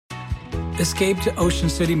Escape to Ocean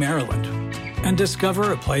City, Maryland, and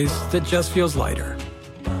discover a place that just feels lighter,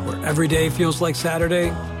 where every day feels like Saturday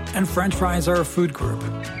and French fries are a food group,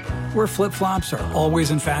 where flip-flops are always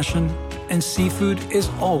in fashion and seafood is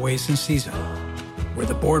always in season, where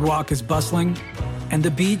the boardwalk is bustling and the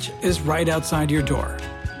beach is right outside your door,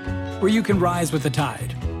 where you can rise with the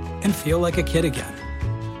tide and feel like a kid again.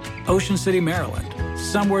 Ocean City, Maryland,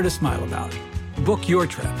 somewhere to smile about. Book your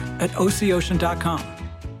trip at OCOcean.com.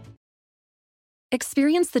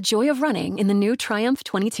 Experience the joy of running in the new Triumph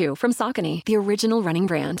 22 from Saucony, the original running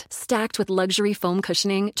brand. Stacked with luxury foam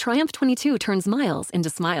cushioning, Triumph 22 turns miles into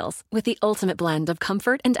smiles with the ultimate blend of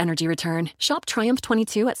comfort and energy return. Shop Triumph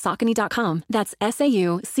 22 at Saucony.com. That's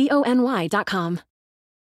SAUCONY.com.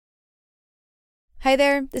 Hi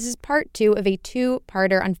there, this is part 2 of a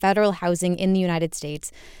 2-parter on federal housing in the United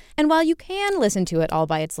States. And while you can listen to it all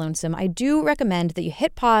by its lonesome, I do recommend that you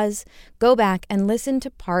hit pause, go back, and listen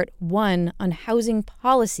to part 1 on housing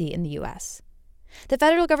policy in the U.S. The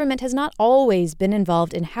federal government has not always been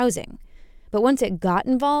involved in housing, but once it got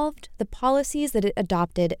involved, the policies that it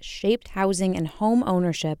adopted shaped housing and home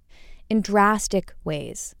ownership in drastic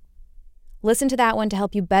ways. Listen to that one to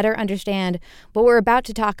help you better understand what we're about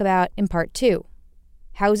to talk about in part 2.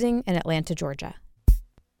 Housing in Atlanta, Georgia.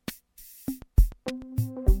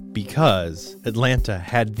 Because Atlanta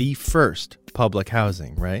had the first public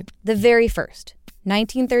housing, right? The very first,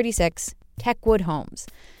 1936, Techwood Homes,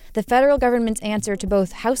 the federal government's answer to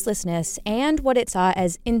both houselessness and what it saw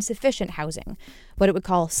as insufficient housing, what it would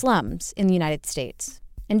call slums in the United States.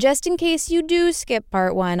 And just in case you do skip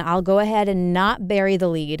part 1, I'll go ahead and not bury the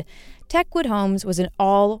lead. Techwood Homes was an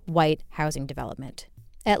all-white housing development.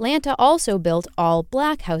 Atlanta also built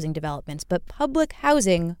all-black housing developments, but public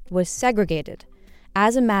housing was segregated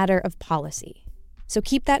as a matter of policy. So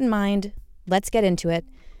keep that in mind. Let's get into it.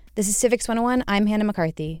 This is Civics 101. I'm Hannah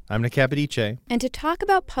McCarthy. I'm Nick Capodice. And to talk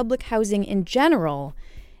about public housing in general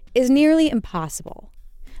is nearly impossible.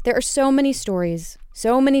 There are so many stories,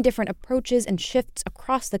 so many different approaches and shifts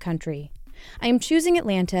across the country. I am choosing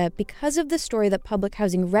Atlanta because of the story that public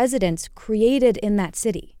housing residents created in that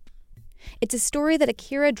city. It's a story that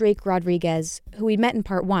Akira Drake Rodriguez, who we met in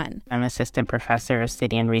part 1. I'm assistant professor of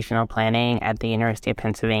city and regional planning at the University of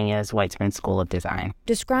Pennsylvania's Weitzman School of Design.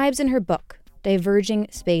 Describes in her book, Diverging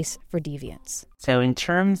Space for Deviance. So in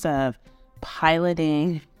terms of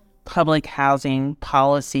piloting public housing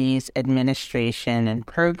policies, administration, and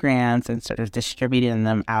programs and sort of distributing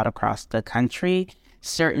them out across the country,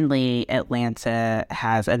 certainly Atlanta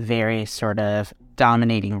has a very sort of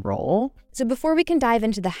dominating role. So before we can dive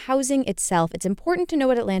into the housing itself, it's important to know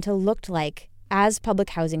what Atlanta looked like as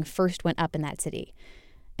public housing first went up in that city.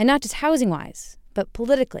 And not just housing-wise, but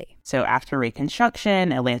politically. So after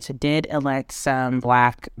Reconstruction, Atlanta did elect some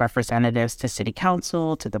Black representatives to city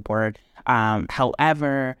council, to the board.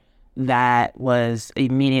 However, that was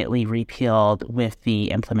immediately repealed with the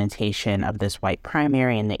implementation of this white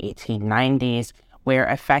primary in the 1890s, where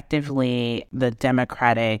effectively the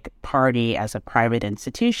Democratic Party as a private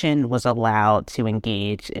institution was allowed to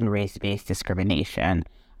engage in race-based discrimination.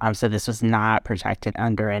 So this was not protected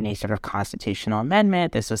under any sort of constitutional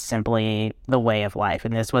amendment. This was simply the way of life.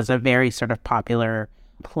 And this was a very sort of popular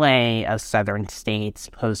play of southern states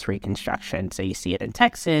post-Reconstruction. So you see it in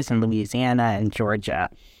Texas and Louisiana and Georgia.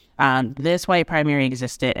 This white primary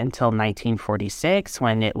existed until 1946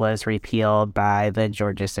 when it was repealed by the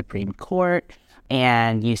Georgia Supreme Court.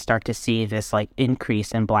 And you start to see this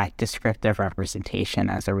increase in Black descriptive representation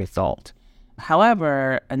as a result.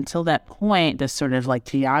 However, until that point, the sort of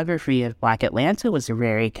geography of Black Atlanta was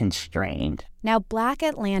very constrained. Now, Black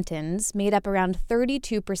Atlantans made up around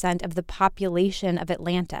 32% of the population of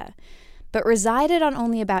Atlanta, but resided on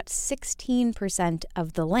only about 16%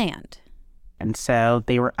 of the land. And so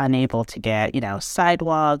they were unable to get,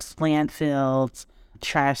 sidewalks, landfills,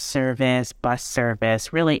 trash service, bus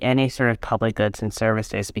service, really any sort of public goods and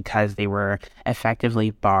services because they were effectively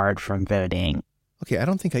barred from voting. Okay, I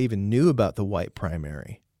don't think I even knew about the white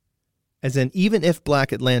primary. As in, even if Black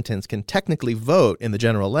Atlantans can technically vote in the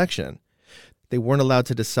general election, they weren't allowed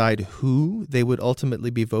to decide who they would ultimately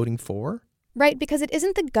be voting for? Right, because it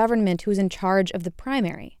isn't the government who's in charge of the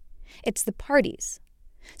primary. It's the parties.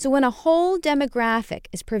 So when a whole demographic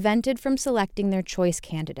is prevented from selecting their choice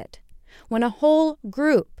candidate, when a whole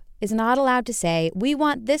group is not allowed to say, we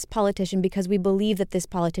want this politician because we believe that this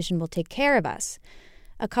politician will take care of us,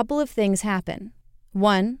 a couple of things happen.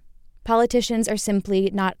 One, politicians are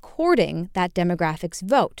simply not courting that demographic's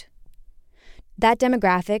vote. That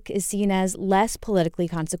demographic is seen as less politically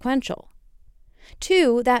consequential.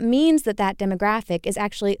 2, that means that demographic is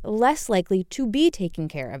actually less likely to be taken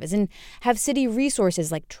care of, as in have city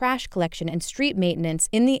resources like trash collection and street maintenance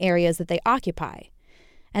in the areas that they occupy.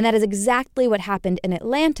 And that is exactly what happened in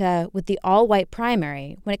Atlanta with the all-white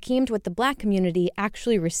primary when it came to what the Black community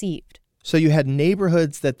actually received. So you had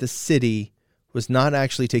neighborhoods that the city was not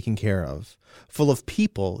actually taking care of, full of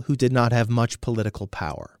people who did not have much political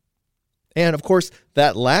power. And, of course,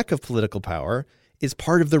 that lack of political power is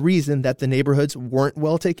part of the reason that the neighborhoods weren't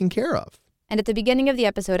well taken care of. And at the beginning of the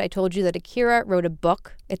episode, I told you that Akira wrote a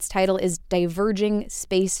book. Its title is Diverging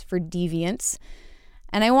Space for Deviance.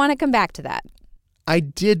 And I want to come back to that. I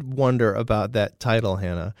did wonder about that title,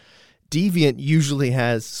 Hannah. Deviant usually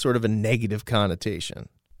has sort of a negative connotation.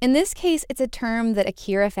 In this case, it's a term that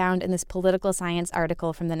Akira found in this political science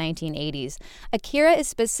article from the 1980s. Akira is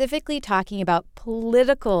specifically talking about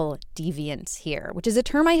political deviance here, which is a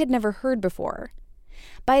term I had never heard before.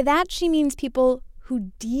 By that, she means people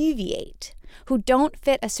who deviate, who don't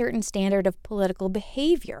fit a certain standard of political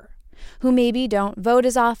behavior, who maybe don't vote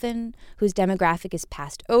as often, whose demographic is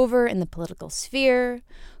passed over in the political sphere,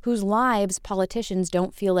 whose lives politicians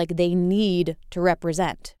don't feel like they need to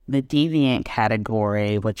represent. The deviant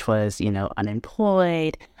category, which was,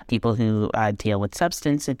 unemployed, people who deal with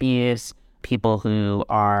substance abuse, people who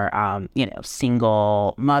are,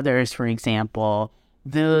 single mothers, for example,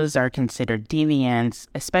 those are considered deviants,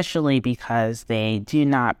 especially because they do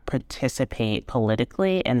not participate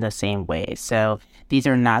politically in the same way. So these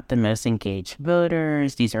are not the most engaged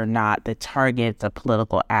voters. These are not the targets of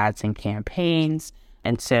political ads and campaigns.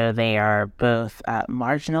 And so they are both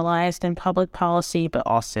marginalized in public policy, but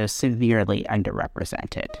also severely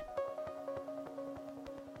underrepresented.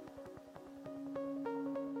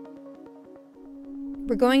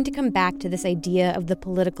 We're going to come back to this idea of the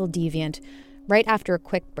political deviant right after a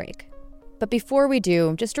quick break. But before we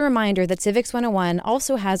do, just a reminder that Civics 101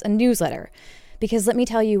 also has a newsletter. Because let me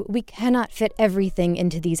tell you, we cannot fit everything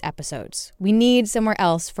into these episodes. We need somewhere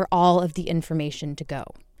else for all of the information to go.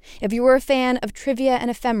 If you were a fan of trivia and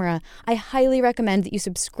ephemera, I highly recommend that you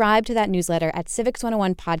subscribe to that newsletter at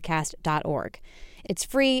civics101podcast.org. It's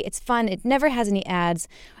free, it's fun, it never has any ads,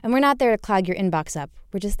 and we're not there to clog your inbox up.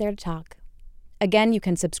 We're just there to talk. Again, you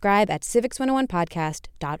can subscribe at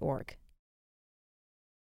civics101podcast.org.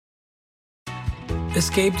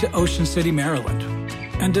 Escape to Ocean City, Maryland,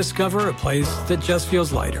 and discover a place that just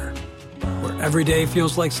feels lighter, where every day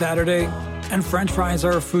feels like Saturday and French fries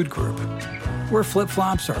are a food group, where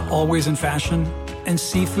flip-flops are always in fashion and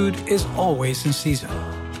seafood is always in season,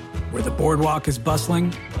 where the boardwalk is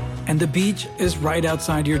bustling and the beach is right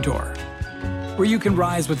outside your door, where you can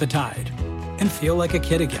rise with the tide and feel like a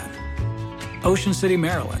kid again. Ocean City,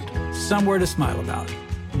 Maryland, somewhere to smile about.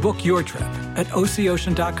 Book your trip at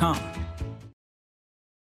OCOcean.com.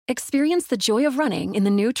 Experience the joy of running in the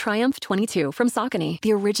new Triumph 22 from Saucony,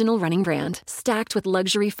 the original running brand. Stacked with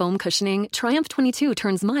luxury foam cushioning, Triumph 22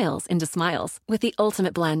 turns miles into smiles with the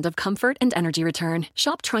ultimate blend of comfort and energy return.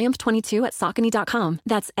 Shop Triumph 22 at Saucony.com.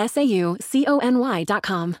 That's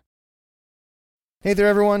SAUCONY.com. Hey there,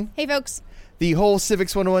 everyone. Hey, folks. The whole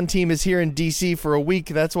Civics 101 team is here in D.C. for a week.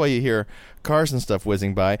 That's why you hear cars and stuff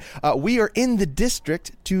whizzing by. We are in the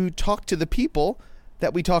district to talk to the people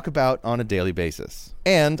that we talk about on a daily basis.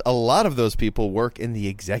 And a lot of those people work in the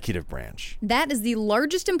executive branch. That is the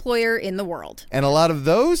largest employer in the world. And a lot of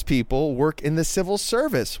those people work in the civil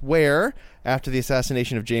service, where, after the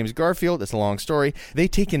assassination of James Garfield, it's a long story, they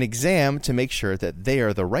take an exam to make sure that they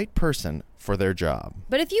are the right person for their job.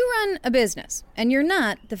 But if you run a business and you're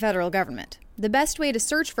not the federal government, the best way to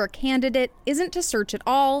search for a candidate isn't to search at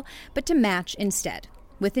all, but to match instead.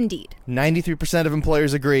 With Indeed. 93% of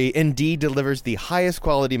employers agree Indeed delivers the highest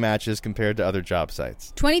quality matches compared to other job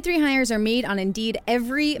sites. 23 hires are made on Indeed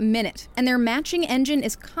every minute, and their matching engine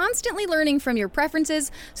is constantly learning from your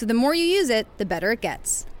preferences, so the more you use it, the better it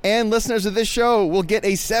gets. And listeners of this show will get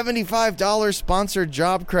a $75 sponsored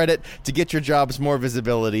job credit to get your jobs more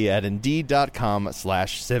visibility at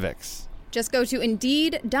Indeed.com/civics. Just go to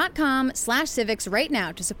Indeed.com/civics right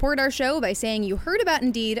now to support our show by saying you heard about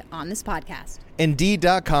Indeed on this podcast.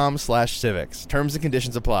 Indeed.com/civics. Terms and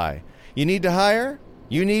conditions apply. You need to hire?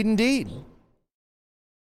 You need Indeed.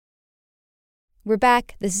 We're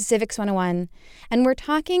back. This is Civics 101, and we're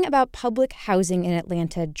talking about public housing in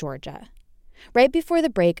Atlanta, Georgia. Right before the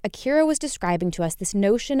break, Akira was describing to us this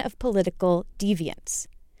notion of political deviance.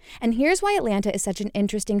 And here's why Atlanta is such an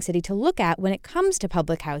interesting city to look at when it comes to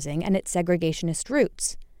public housing and its segregationist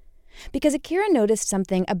roots. Because Akira noticed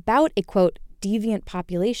something about a, quote, deviant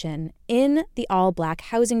population in the all-Black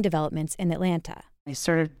housing developments in Atlanta. I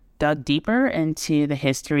sort of dug deeper into the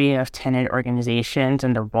history of tenant organizations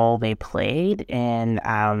and the role they played in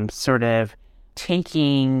sort of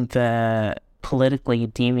taking the politically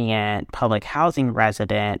deviant public housing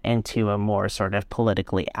resident into a more sort of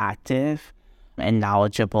politically active and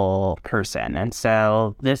knowledgeable person. And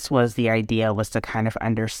so this was the idea, was to kind of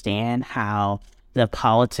understand how the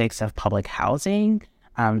politics of public housing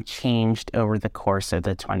changed over the course of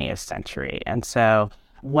the 20th century. And so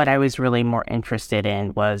what I was really more interested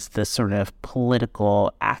in was the sort of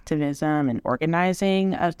political activism and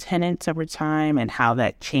organizing of tenants over time and how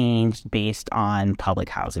that changed based on public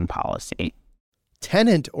housing policy.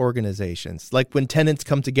 Tenant organizations, like when tenants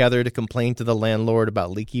come together to complain to the landlord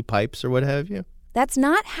about leaky pipes or what have you? That's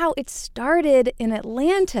not how it started in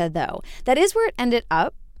Atlanta, though. That is where it ended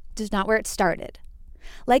up, just not where it started.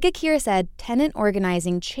 Like Akira said, tenant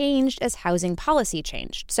organizing changed as housing policy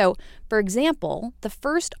changed. So, for example, the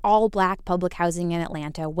first all-black public housing in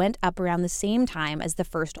Atlanta went up around the same time as the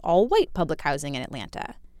first all-white public housing in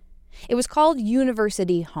Atlanta. It was called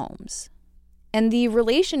University Homes. And the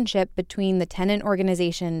relationship between the tenant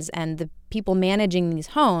organizations and the people managing these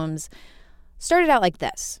homes started out like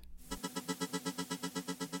this.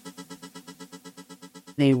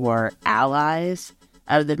 They were allies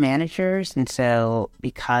of the managers. And so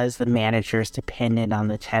because the managers depended on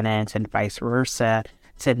the tenants and vice versa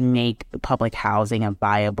to make public housing a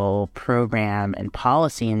viable program and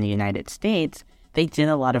policy in the United States, they did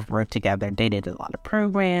a lot of work together. They did a lot of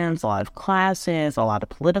programs, a lot of classes, a lot of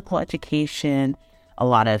political education, a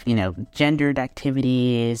lot of, gendered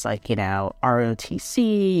activities like,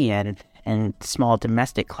 ROTC and small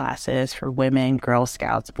domestic classes for women, Girl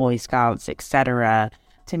Scouts, Boy Scouts, etc.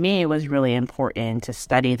 To me, it was really important to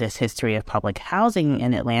study this history of public housing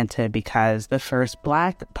in Atlanta because the first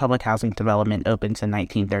Black public housing development opened in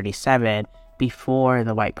 1937 before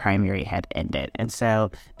the white primary had ended. And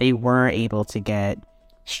so they were able to get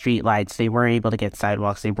streetlights, they were able to get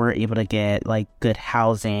sidewalks, they were able to get good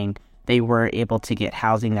housing. They were able to get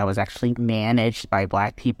housing that was actually managed by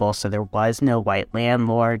Black people. So there was no white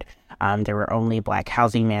landlord. There were only Black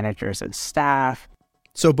housing managers and staff.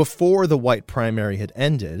 So before the white primary had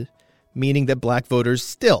ended, meaning that Black voters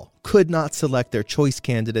still could not select their choice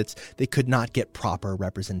candidates, they could not get proper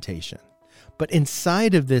representation. But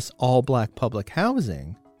inside of this all-Black public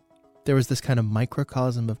housing, there was this kind of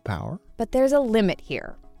microcosm of power. But there's a limit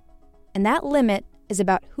here. And that limit is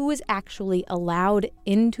about who is actually allowed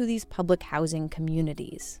into these public housing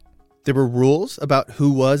communities. There were rules about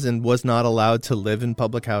who was and was not allowed to live in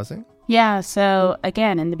public housing? Yeah, so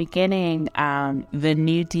again, in the beginning, the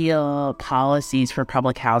New Deal policies for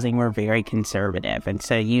public housing were very conservative. And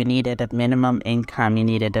so you needed a minimum income, you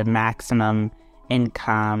needed a maximum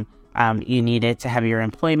income, you needed to have your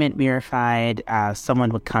employment verified. Someone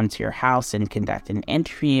would come to your house and conduct an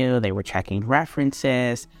interview. They were checking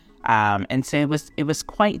references. And so it was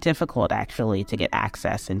quite difficult, actually, to get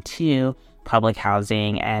access into public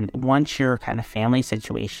housing. And once your kind of family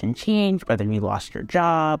situation changed, whether you lost your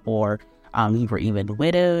job or you were even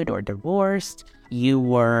widowed or divorced, you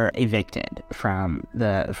were evicted from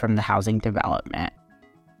the housing development.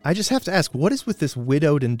 I just have to ask, what is with this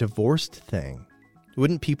widowed and divorced thing?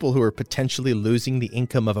 Wouldn't people who are potentially losing the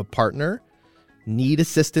income of a partner need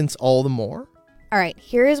assistance all the more? All right,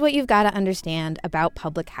 here is what you've got to understand about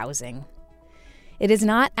public housing. It is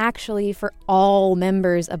not actually for all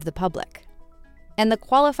members of the public. And the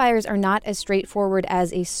qualifiers are not as straightforward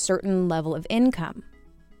as a certain level of income.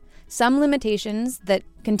 Some limitations that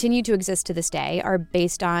continue to exist to this day are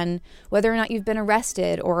based on whether or not you've been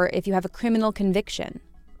arrested or if you have a criminal conviction.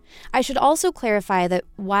 I should also clarify that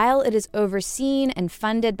while it is overseen and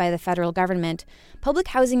funded by the federal government, public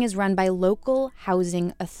housing is run by local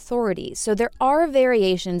housing authorities, so there are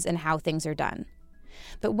variations in how things are done.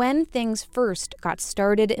 But when things first got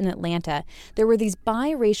started in Atlanta, there were these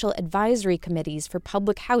biracial advisory committees for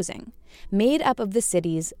public housing, made up of the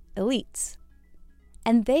city's elites.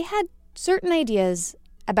 And they had certain ideas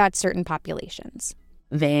about certain populations.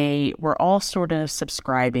 They were all sort of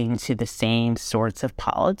subscribing to the same sorts of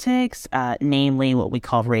politics, namely what we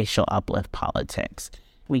call racial uplift politics.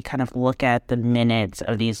 We kind of look at the minutes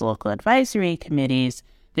of these local advisory committees.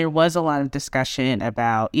 There was a lot of discussion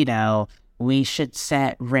about, we should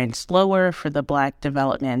set rents lower for the Black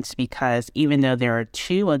developments because even though there are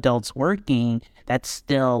two adults working, that's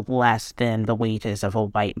still less than the wages of a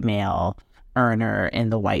white male earner in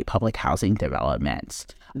the white public housing developments.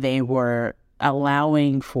 They were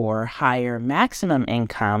allowing for higher maximum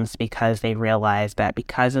incomes because they realized that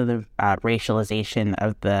because of the racialization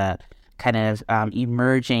of the kind of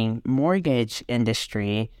emerging mortgage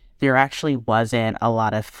industry, there actually wasn't a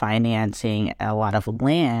lot of financing, a lot of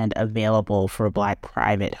land available for Black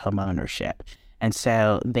private home ownership. And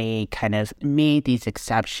so they kind of made these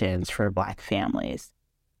exceptions for Black families.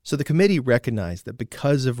 So the committee recognized that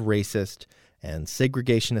because of racist and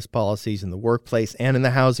segregationist policies in the workplace and in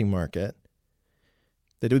the housing market,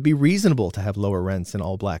 that it would be reasonable to have lower rents in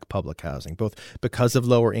all Black public housing, both because of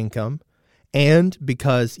lower income and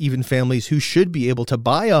because even families who should be able to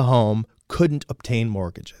buy a home couldn't obtain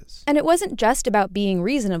mortgages. And it wasn't just about being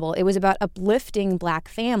reasonable, it was about uplifting Black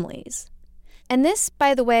families. And this,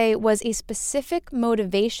 by the way, was a specific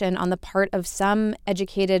motivation on the part of some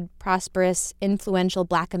educated, prosperous, influential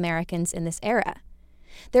Black Americans in this era.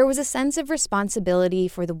 There was a sense of responsibility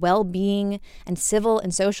for the well-being and civil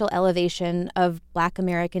and social elevation of Black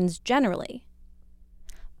Americans generally.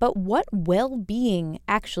 But what well-being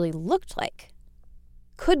actually looked like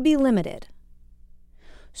could be limited.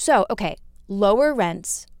 So, okay, lower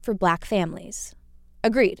rents for Black families.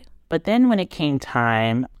 Agreed. But then when it came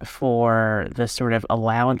time for the sort of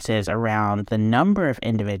allowances around the number of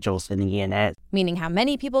individuals in the unit, meaning how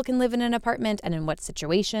many people can live in an apartment and in what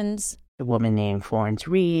situations, a woman named Florence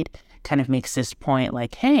Reed kind of makes this point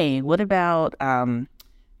like, hey, what about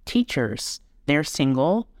teachers? They're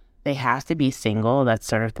single. They have to be single. That's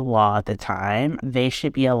sort of the law at the time. They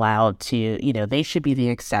should be allowed to, they should be the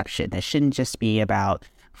exception. It shouldn't just be about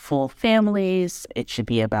full families. It should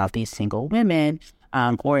be about these single women.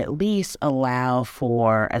 Or at least allow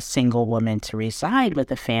for a single woman to reside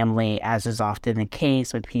with a family, as is often the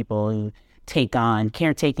case with people who take on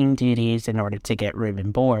caretaking duties in order to get room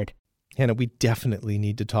and board. Hannah, we definitely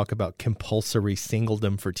need to talk about compulsory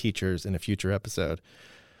singledom for teachers in a future episode.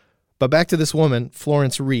 But back to this woman,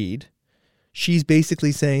 Florence Reed. She's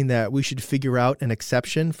basically saying that we should figure out an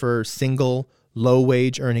exception for single,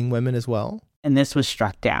 low-wage earning women as well. And this was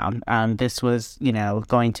struck down. This was,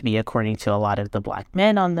 going to be, according to a lot of the Black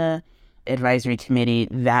men on the advisory committee,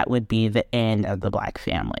 that would be the end of the Black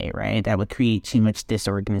family, right? That would create too much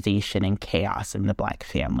disorganization and chaos in the Black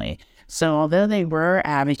family. So although they were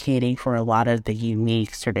advocating for a lot of the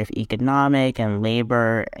unique sort of economic and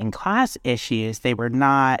labor and class issues, they were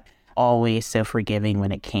not always so forgiving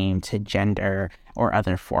when it came to gender or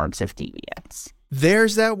other forms of deviance.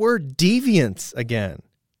 There's that word, deviance, again.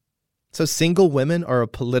 So single women are a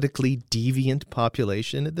politically deviant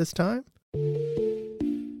population at this time?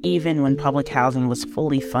 Even when public housing was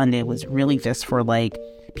fully funded, it was really just for,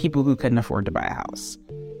 people who couldn't afford to buy a house.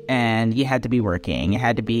 And you had to be working. You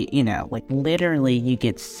had to be, literally you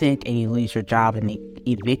get sick and you lose your job and they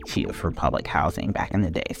evict you from public housing back in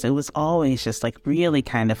the day. So it was always just, really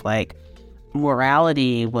kind of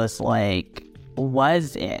morality was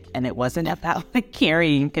it? And it wasn't about,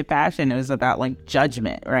 caring compassion. It was about,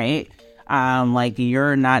 judgment, right?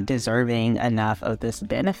 You're not deserving enough of this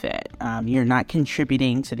benefit. You're not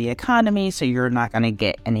contributing to the economy, so you're not going to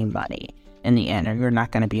get any money in the end, or you're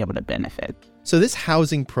not going to be able to benefit. So this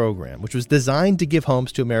housing program, which was designed to give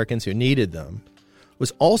homes to Americans who needed them,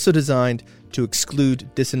 was also designed to exclude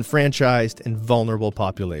disenfranchised and vulnerable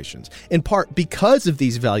populations, in part because of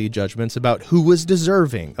these value judgments about who was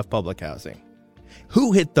deserving of public housing.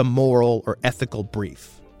 Who hit the moral or ethical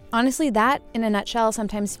brief? Honestly, that, in a nutshell,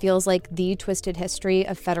 sometimes feels like the twisted history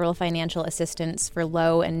of federal financial assistance for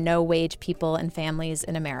low and no-wage people and families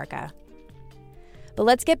in America. But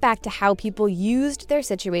let's get back to how people used their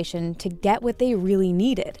situation to get what they really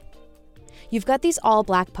needed. You've got these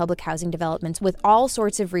all-Black public housing developments with all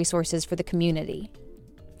sorts of resources for the community.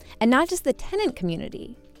 And not just the tenant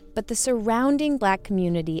community, but the surrounding Black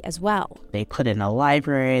community as well. They put in a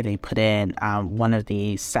library, they put in one of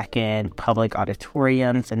the second public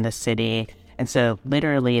auditoriums in the city. And so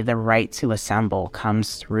literally the right to assemble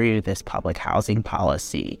comes through this public housing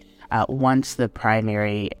policy. Once the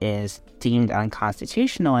primary is deemed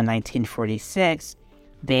unconstitutional in 1946,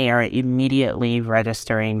 they are immediately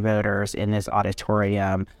registering voters in this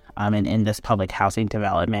auditorium and in this public housing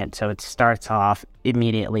development. So it starts off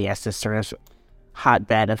immediately as this sort of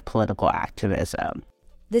hotbed of political activism.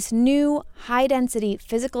 This new high-density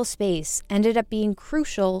physical space ended up being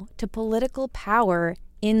crucial to political power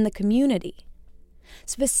in the community.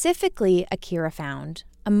 Specifically, Akira found,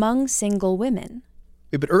 among single women.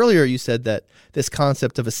 But earlier you said that this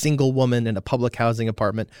concept of a single woman in a public housing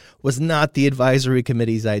apartment was not the advisory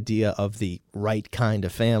committee's idea of the right kind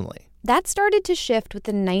of family. That started to shift with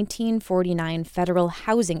the 1949 Federal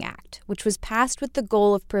Housing Act, which was passed with the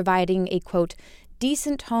goal of providing a, quote,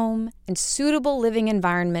 decent home and suitable living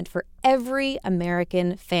environment for every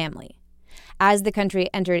American family, as the country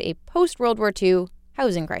entered a post-World War II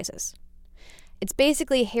housing crisis. It's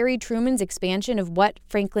basically Harry Truman's expansion of what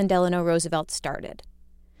Franklin Delano Roosevelt started.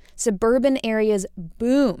 Suburban areas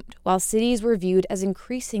boomed while cities were viewed as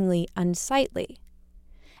increasingly unsightly.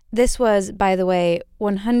 This was, by the way,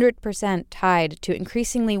 100% tied to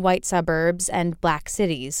increasingly white suburbs and black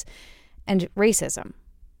cities, and racism.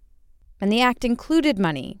 And the act included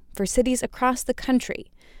money for cities across the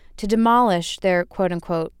country to demolish their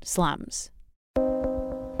quote-unquote slums.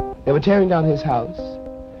 They were tearing down his house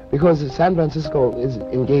because San Francisco is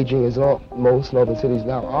engaging, as most northern cities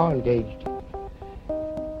now are engaged,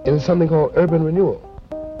 in something called urban renewal,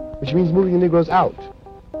 which means moving the Negroes out.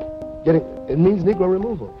 It means Negro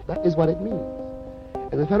removal. That is what it means.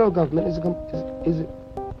 And the federal government is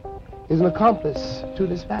an accomplice to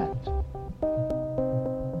this fact.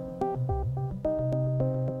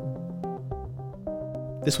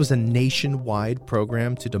 This was a nationwide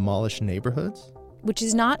program to demolish neighborhoods? Which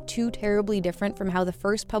is not too terribly different from how the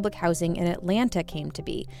first public housing in Atlanta came to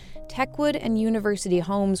be. Techwood and University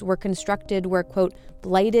homes were constructed where, quote,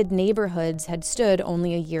 blighted neighborhoods had stood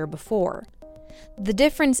only a year before. The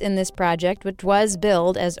difference in this project, which was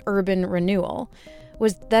billed as urban renewal,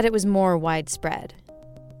 was that it was more widespread.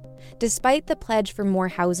 Despite the pledge for more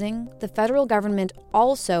housing, the federal government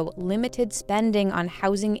also limited spending on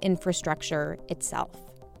housing infrastructure itself.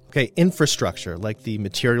 Okay, infrastructure, like the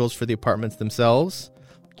materials for the apartments themselves,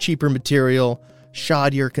 cheaper material,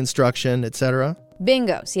 shoddier construction, etc.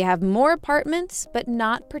 Bingo. So you have more apartments, but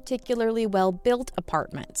not particularly well-built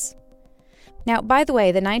apartments. Now, by the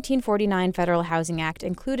way, the 1949 Federal Housing Act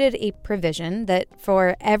included a provision that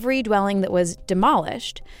for every dwelling that was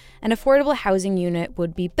demolished, an affordable housing unit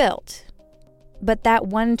would be built. But that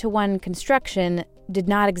one-to-one construction did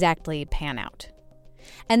not exactly pan out.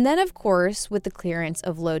 And then, of course, with the clearance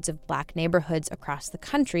of loads of black neighborhoods across the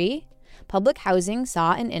country, public housing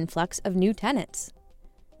saw an influx of new tenants.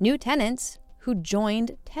 New tenants who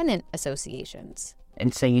joined tenant associations.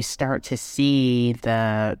 And so you start to see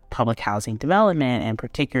the public housing development, and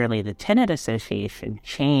particularly the tenant association,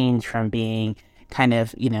 change from being kind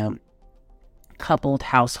of, coupled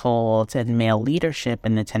households and male leadership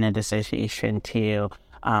in the tenant association to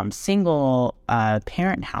single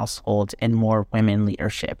parent households and more women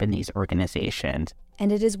leadership in these organizations.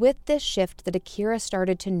 And it is with this shift that Akira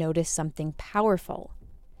started to notice something powerful.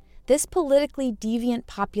 This politically deviant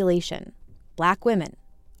population, black women,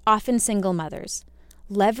 often single mothers,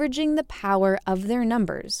 leveraging the power of their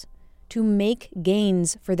numbers to make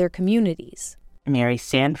gains for their communities. Mary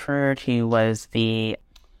Sanford, who was the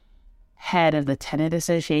head of the tenant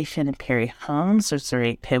association in Perry Homes, was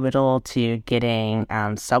very pivotal to getting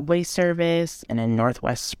subway service in a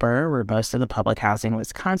Northwest Spur where most of the public housing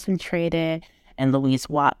was concentrated. And Louise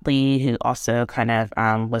Watley, who also kind of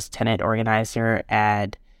was tenant organizer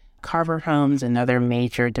at Carver Homes, another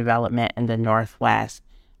major development in the Northwest.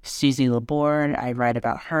 Susie Laborde, I write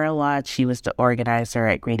about her a lot. She was the organizer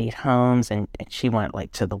at Grady Homes, and she went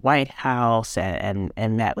to the White House and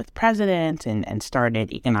met with presidents and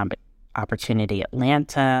started Economic Opportunity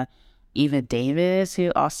Atlanta. Eva Davis,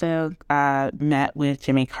 who also met with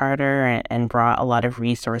Jimmy Carter and brought a lot of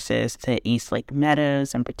resources to East Lake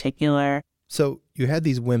Meadows in particular. So you had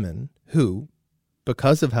these women who,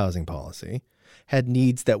 because of housing policy, had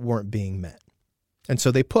needs that weren't being met. And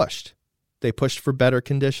so they pushed. They pushed for better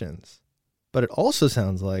conditions. But it also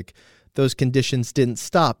sounds like those conditions didn't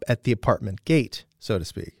stop at the apartment gate, so to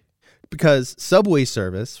speak. Because subway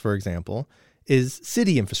service, for example, is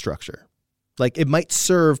city infrastructure. Like, it might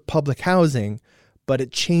serve public housing, but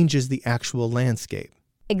it changes the actual landscape.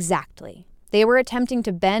 Exactly. They were attempting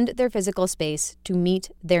to bend their physical space to meet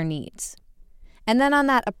their needs. And then on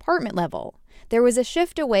that apartment level, there was a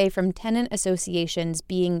shift away from tenant associations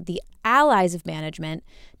being the allies of management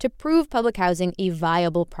to prove public housing a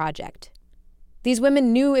viable project. These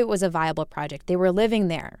women knew it was a viable project. They were living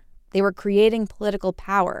there. They were creating political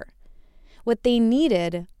power. What they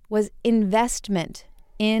needed was investment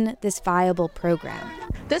in this viable program.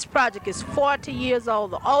 This project is 40 years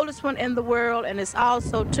old, the oldest one in the world, and it's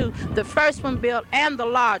also, too, the first one built and the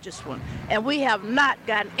largest one. And we have not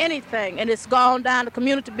gotten anything, and it's gone down. The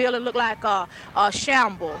community building look like a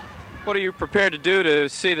shambles. What are you prepared to do to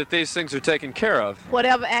see that these things are taken care of?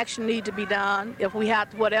 Whatever action needs to be done, if we have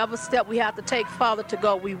to, whatever step we have to take further to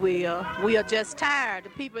go, we will. We are just tired. The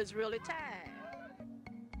people is really tired.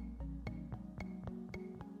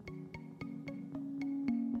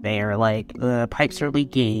 They're like, the pipes are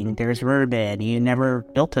leaking, there's vermin, you never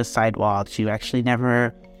built a sidewalk, you actually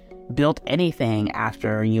never built anything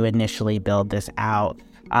after you initially build this out.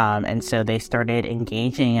 And so they started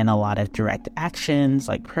engaging in a lot of direct actions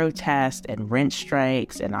like protest and rent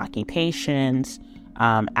strikes and occupations.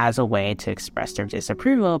 as a way to express their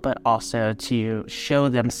disapproval, but also to show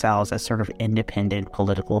themselves as sort of independent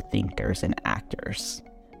political thinkers and actors.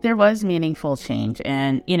 There was meaningful change.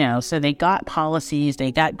 And, so they got policies,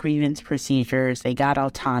 they got grievance procedures, they got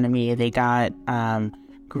autonomy, they got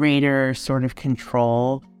greater sort of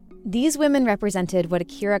control. These women represented what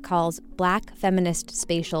Akira calls Black feminist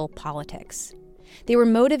spatial politics. They were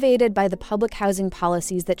motivated by the public housing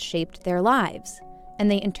policies that shaped their lives, and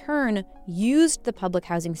they in turn used the public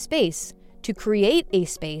housing space to create a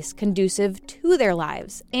space conducive to their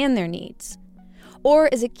lives and their needs. Or,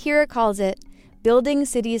 as Akira calls it, building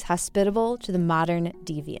cities hospitable to the modern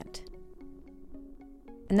deviant.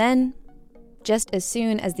 And then, just as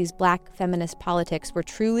soon as these Black feminist politics were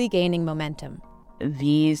truly gaining momentum,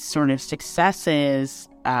 these sort of successes,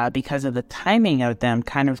 because of the timing of them,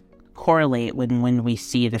 kind of correlate when we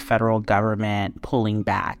see the federal government pulling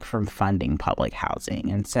back from funding public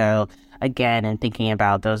housing. And so, again, in thinking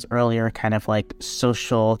about those earlier kind of like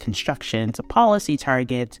social construction to policy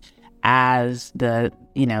targets, as the,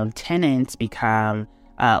 tenants become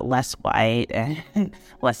less white and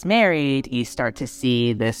less married, you start to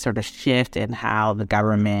see this sort of shift in how the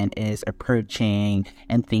government is approaching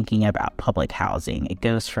and thinking about public housing. It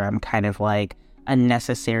goes from kind of like a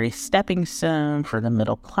necessary stepping stone for the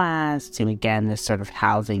middle class to, again, this sort of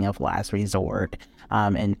housing of last resort,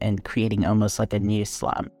 and creating almost like a new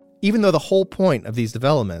slum. Even though the whole point of these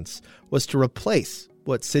developments was to replace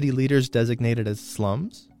what city leaders designated as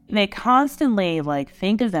slums, they constantly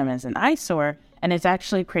think of them as an eyesore, and it's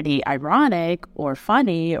actually pretty ironic or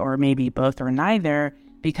funny or maybe both or neither,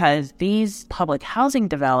 because these public housing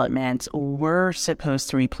developments were supposed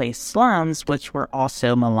to replace slums, which were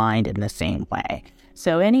also maligned in the same way.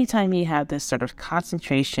 So anytime you have this sort of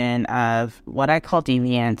concentration of what I call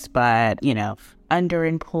deviants, but,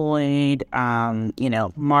 underemployed,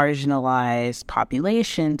 marginalized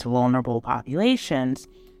populations, vulnerable populations,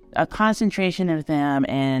 a concentration of them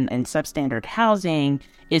in substandard housing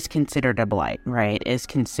is considered a blight, right? Is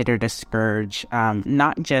considered a scourge,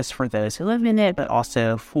 not just for those who live in it, but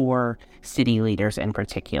also for city leaders in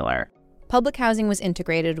particular. Public housing was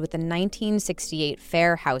integrated with the 1968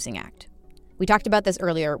 Fair Housing Act. We talked about this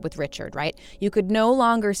earlier with Richard, right? You could no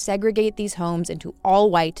longer segregate these homes into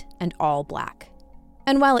all white and all Black.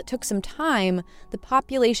 And while it took some time, the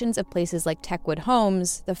populations of places like Techwood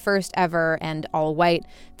Homes, the first ever and all-white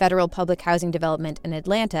federal public housing development in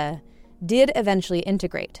Atlanta, did eventually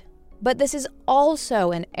integrate. But this is also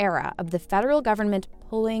an era of the federal government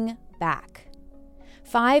pulling back.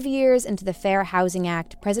 5 years into the Fair Housing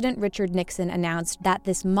Act, President Richard Nixon announced that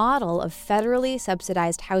this model of federally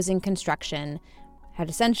subsidized housing construction had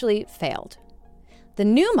essentially failed. The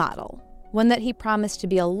new model, one that he promised to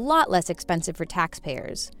be a lot less expensive for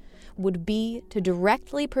taxpayers, would be to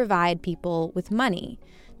directly provide people with money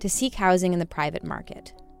to seek housing in the private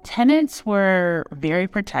market. Tenants were very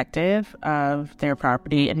protective of their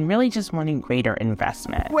property and really just wanting greater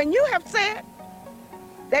investment. When you have said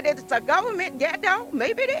that it's a government ghetto,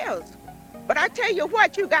 maybe it is. But I tell you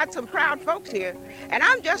what, you got some proud folks here, and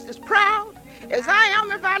I'm just as proud as I am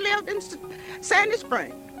if I lived in Sandy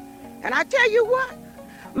Spring. And I tell you what,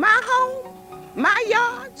 my home, my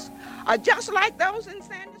yards are just like those in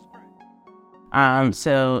Sandy Spring.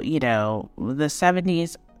 So, the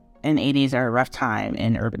 70s and 80s are a rough time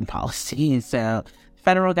in urban policy. So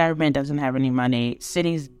federal government doesn't have any money.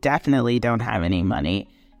 Cities definitely don't have any money.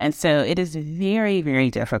 And so it is very, very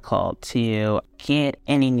difficult to get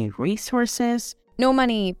any new resources. No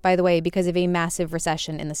money, by the way, because of a massive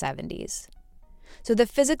recession in the 70s. So the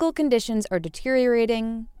physical conditions are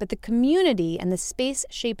deteriorating, but the community and the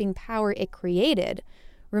space-shaping power it created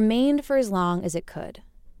remained for as long as it could.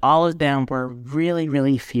 All of them were really,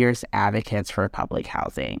 really fierce advocates for public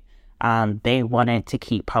housing. They wanted to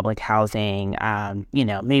keep public housing,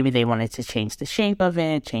 maybe they wanted to change the shape of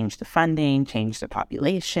it, change the funding, change the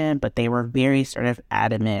population, but they were very sort of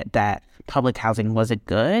adamant that public housing wasn't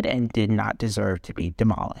good and did not deserve to be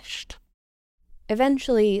demolished.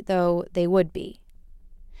 Eventually, though, they would be.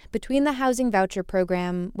 Between the housing voucher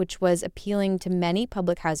program, which was appealing to many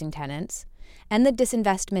public housing tenants, and the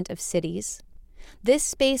disinvestment of cities, this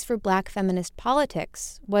space for Black feminist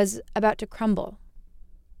politics was about to crumble.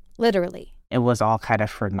 Literally. It was all kind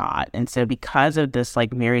of for naught. And so because of this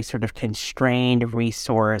very sort of constrained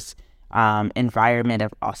resource environment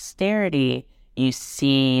of austerity, you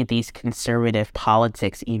see these conservative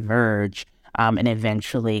politics emerge and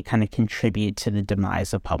eventually kind of contribute to the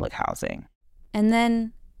demise of public housing. And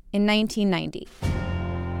then in 1990,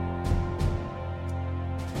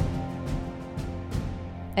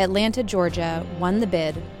 Atlanta, Georgia won the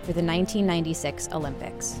bid for the 1996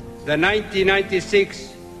 Olympics. the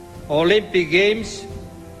 1996 Olympic Games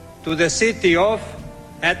to the city of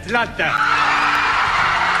Atlanta.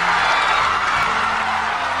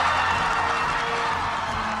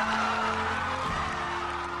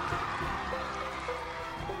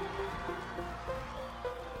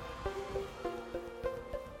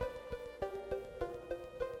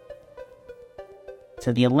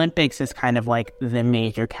 So the Olympics is kind of like the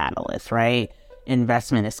major catalyst, right?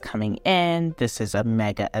 Investment is coming in. This is a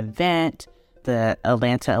mega event. The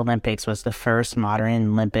Atlanta Olympics was the first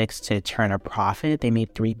modern Olympics to turn a profit. They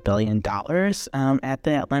made $3 billion at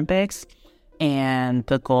the Olympics. And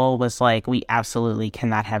the goal was like, we absolutely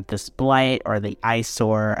cannot have this blight or the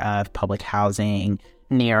eyesore of public housing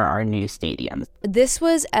near our new stadiums. This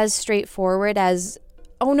was as straightforward as,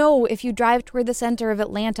 oh no, if you drive toward the center of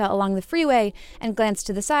Atlanta along the freeway and glance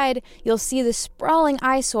to the side, you'll see the sprawling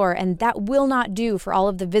eyesore, and that will not do for all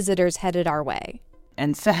of the visitors headed our way.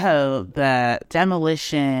 And so the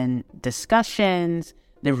demolition discussions,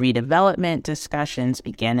 the redevelopment discussions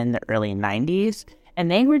began in the early 90s, and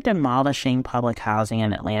they were demolishing public housing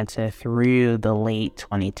in Atlanta through the late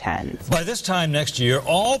 2010s. By this time next year,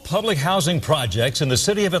 all public housing projects in the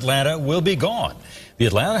city of Atlanta will be gone. The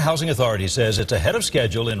Atlanta Housing Authority says it's ahead of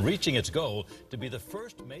schedule in reaching its goal to be the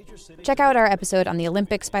first major city. Check out our episode on the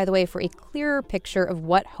Olympics, by the way, for a clearer picture of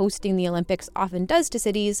what hosting the Olympics often does to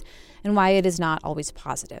cities and why it is not always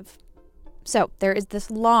positive. So there is this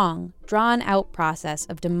long, drawn-out process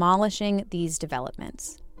of demolishing these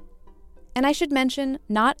developments. And I should mention,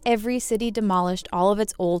 not every city demolished all of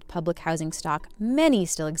its old public housing stock. Many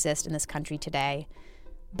still exist in this country today.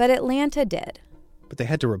 But Atlanta did. But they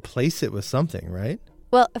had to replace it with something, right?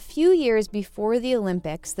 Well, a few years before the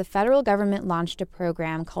Olympics, the federal government launched a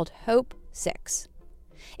program called Hope 6.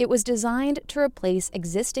 It was designed to replace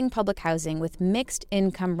existing public housing with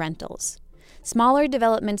mixed-income rentals, smaller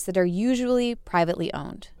developments that are usually privately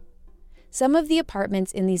owned. Some of the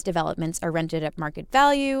apartments in these developments are rented at market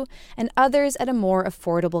value, and others at a more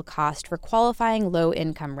affordable cost for qualifying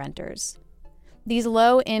low-income renters. These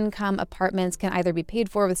low-income apartments can either be paid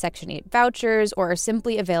for with Section 8 vouchers or are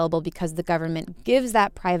simply available because the government gives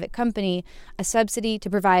that private company a subsidy to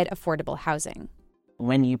provide affordable housing.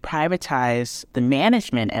 When you privatize the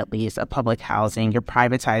management, at least, of public housing, you're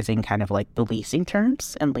privatizing kind of like the leasing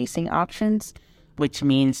terms and leasing options, which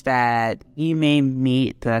means that you may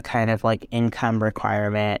meet the kind of like income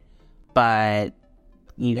requirement, but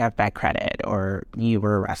you have bad credit, or you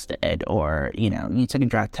were arrested, or, you know, you took a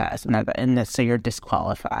drug test, and so you're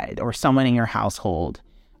disqualified, or someone in your household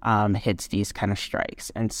hits these kind of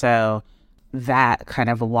strikes. And so that kind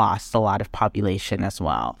of lost a lot of population as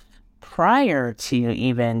well. Prior to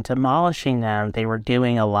even demolishing them, they were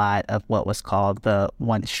doing a lot of what was called the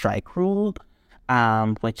one strike rule,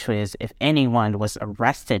 which was if anyone was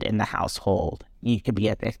arrested in the household, you could be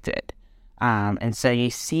evicted. And so you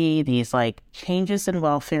see these like changes in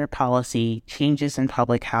welfare policy, changes in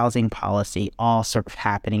public housing policy, all sort of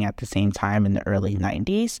happening at the same time in the early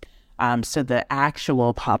 90s. So the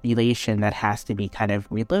actual population that has to be kind of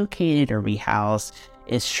relocated or rehoused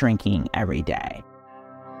is shrinking every day.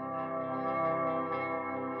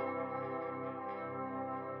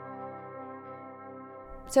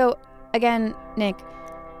 So again, Nick,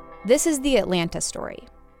 this is the Atlanta story.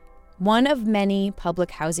 One of many public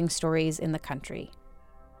housing stories in the country.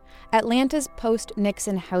 Atlanta's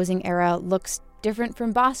post-Nixon housing era looks different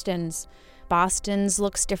from Boston's. Boston's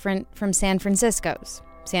looks different from San Francisco's.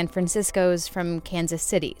 San Francisco's from Kansas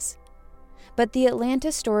City's. But the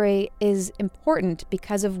Atlanta story is important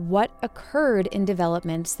because of what occurred in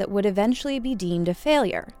developments that would eventually be deemed a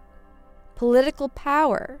failure. Political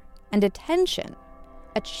power and attention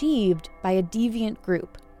achieved by a deviant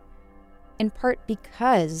group, in part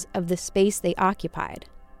because of the space they occupied.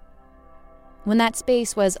 When that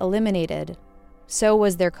space was eliminated, so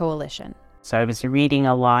was their coalition. So I was reading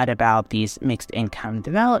a lot about these mixed income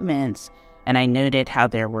developments, and I noted how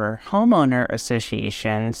there were homeowner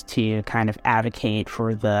associations to kind of advocate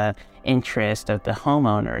for the interest of the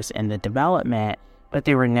homeowners in the development, but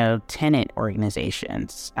there were no tenant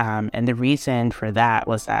organizations. And the reason for that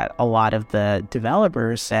was that a lot of the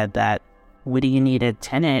developers said that, what do you need a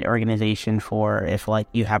tenant organization for if, like,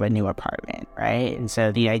 you have a new apartment, right? And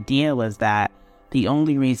so the idea was that the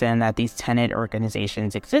only reason that these tenant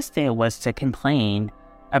organizations existed was to complain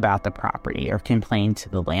about the property or complain to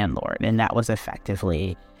the landlord, and that was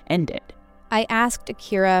effectively ended. I asked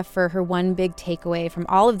Akira for her one big takeaway from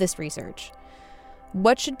all of this research.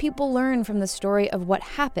 What should people learn from the story of what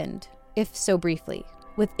happened, if so briefly,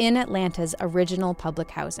 within Atlanta's original public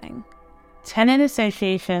housing? Tenant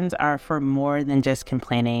associations are for more than just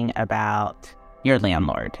complaining about your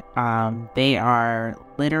landlord. They are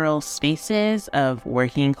literal spaces of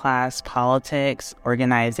working class politics,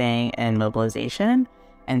 organizing, and mobilization.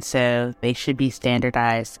 And so they should be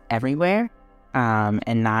standardized everywhere,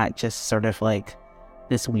 and not just sort of like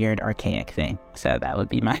this weird archaic thing. So that would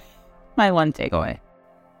be my one takeaway.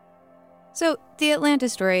 So the Atlanta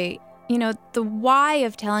story, the why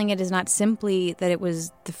of telling it is not simply that it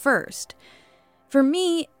was the first. For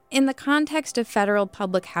me, in the context of federal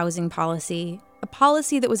public housing policy, a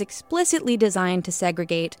policy that was explicitly designed to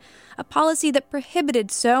segregate, a policy that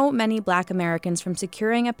prohibited so many Black Americans from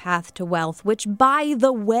securing a path to wealth, which, by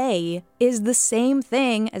the way, is the same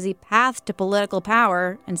thing as a path to political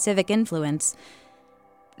power and civic influence.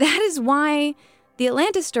 That is why the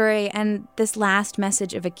Atlanta story and this last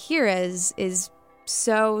message of Akira's is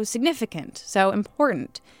so significant, so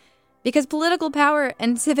important, because political power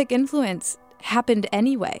and civic influence happened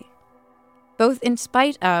anyway, both in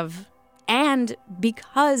spite of and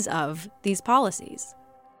because of these policies.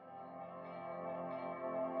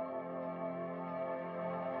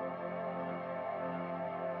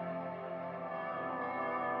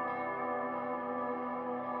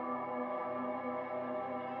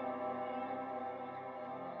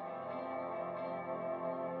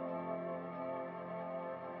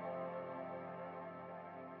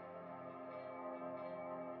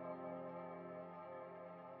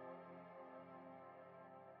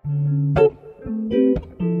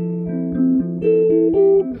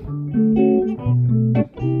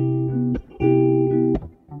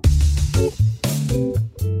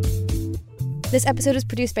 This episode is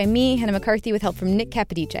produced by me, Hannah McCarthy, with help from Nick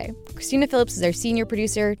Capodice. Christina Phillips is our senior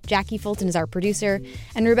producer, Jackie Fulton is our producer,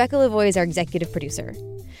 and Rebecca Lavoie is our executive producer.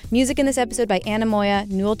 Music in this episode by Anna Moya,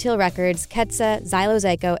 Newell Teal Records, Ketsa, Xylo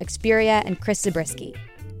Zyko, Xperia, and Chris Zabriskie.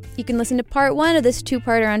 You can listen to part 1 of this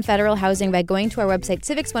two-parter on federal housing by going to our website,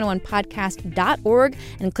 civics101podcast.org,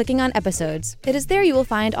 and clicking on episodes. It is there you will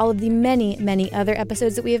find all of the many, many other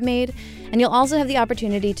episodes that we have made, and you'll also have the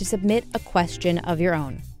opportunity to submit a question of your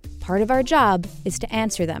own. Part of our job is to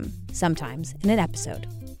answer them, sometimes in an episode.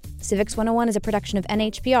 Civics 101 is a production of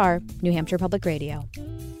NHPR, New Hampshire Public Radio.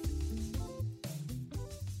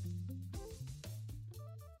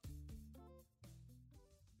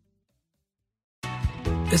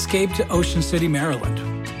 Escape to Ocean City, Maryland,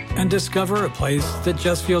 and discover a place that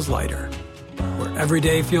just feels lighter, where every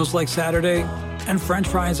day feels like Saturday and French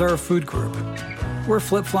fries are a food group, where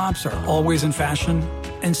flip-flops are always in fashion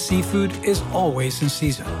and seafood is always in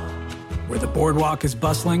season, where the boardwalk is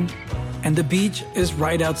bustling and the beach is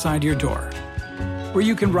right outside your door, where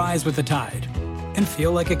you can rise with the tide and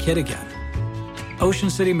feel like a kid again.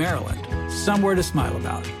 Ocean City, Maryland, somewhere to smile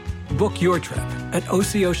about. Book your trip at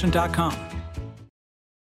OCOcean.com.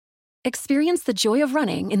 Experience the joy of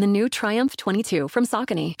running in the new Triumph 22 from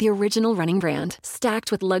Saucony, the original running brand.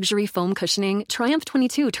 Stacked with luxury foam cushioning, Triumph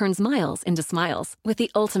 22 turns miles into smiles with the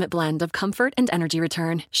ultimate blend of comfort and energy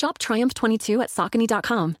return. Shop Triumph 22 at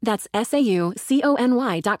Saucony.com. That's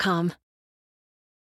SAUCONY.com.